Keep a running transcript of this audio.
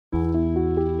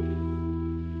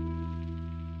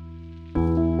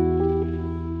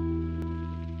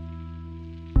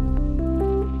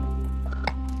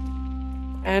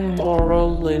and Mauro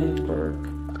Lindbergh.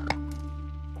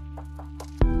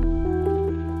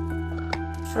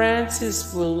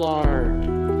 Francis Willard,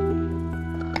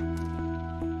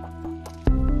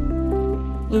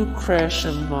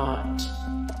 Lucretia Mott,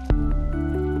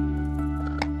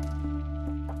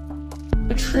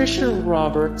 Patricia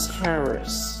Roberts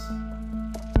Harris,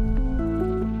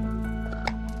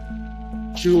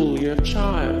 Julia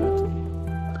Child,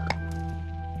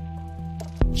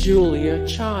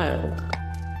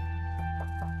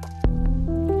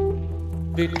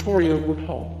 Victoria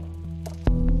Woodhull,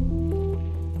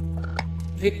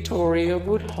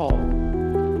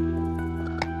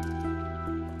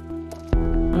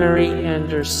 Mary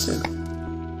Anderson,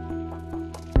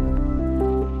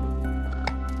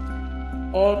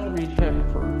 Audrey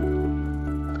Hepburn,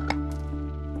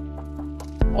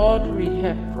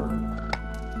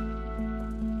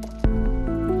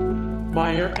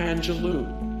 Maya Angelou,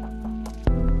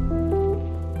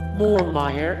 more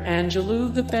Maya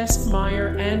Angelou. The best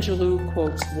Maya Angelou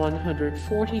quotes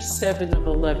 147 of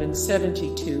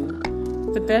 1172.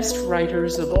 The best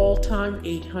writers of all time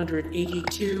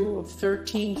 882 of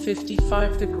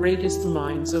 1355. The greatest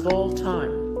minds of all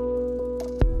time.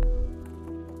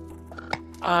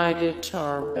 Ida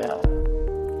Tarbell,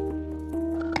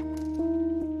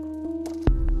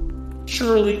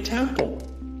 Shirley Temple,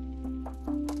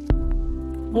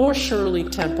 more Shirley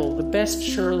Temple. The best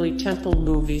Shirley Temple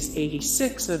movies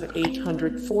 86 of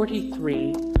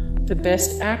 843. The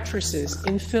best actresses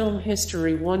in film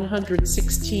history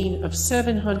 116 of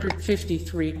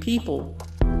 753 people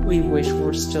we wish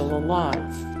were still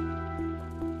alive.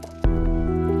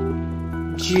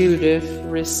 Judith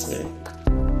Risnick,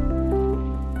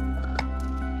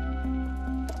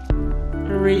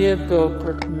 Maria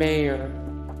Goprik Mayer,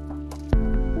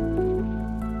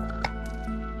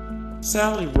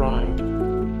 Sally Ride,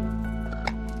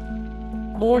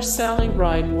 more Sally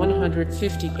Ride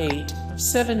 158 of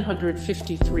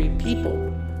 753 people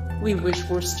we wish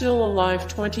were still alive.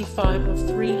 25 of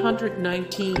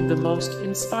 319. The most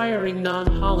inspiring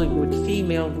non-Hollywood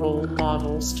female role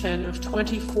models. 10 of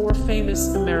 24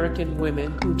 famous American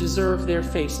women who deserve their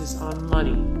faces on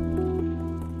money.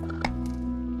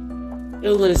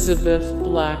 Elizabeth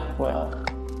Blackwell,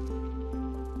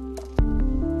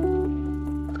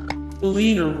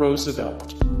 Eleanor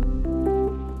Roosevelt,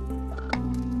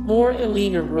 more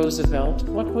Eleanor Roosevelt.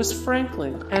 What was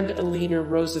Franklin and Eleanor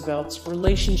Roosevelt's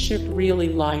relationship really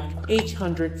like?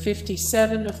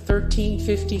 857 of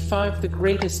 1355. The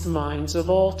greatest minds of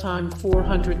all time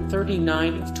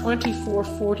 439 of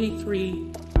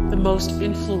 2443. The most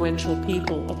influential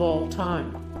people of all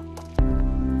time.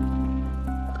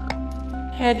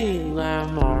 Hedy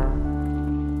Lamarr,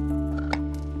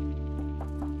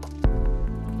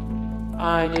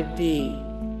 Ida B.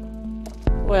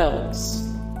 Wells,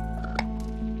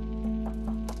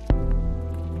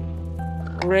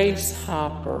 Grace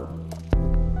Hopper.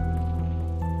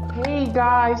 Hey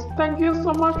guys, thank you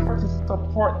so much for the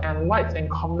support and likes and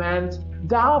comments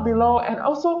down below, and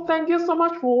also thank you so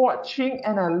much for watching,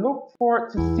 and I look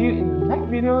forward to see you in the next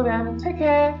video. Then take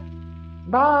care,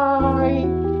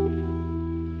 bye.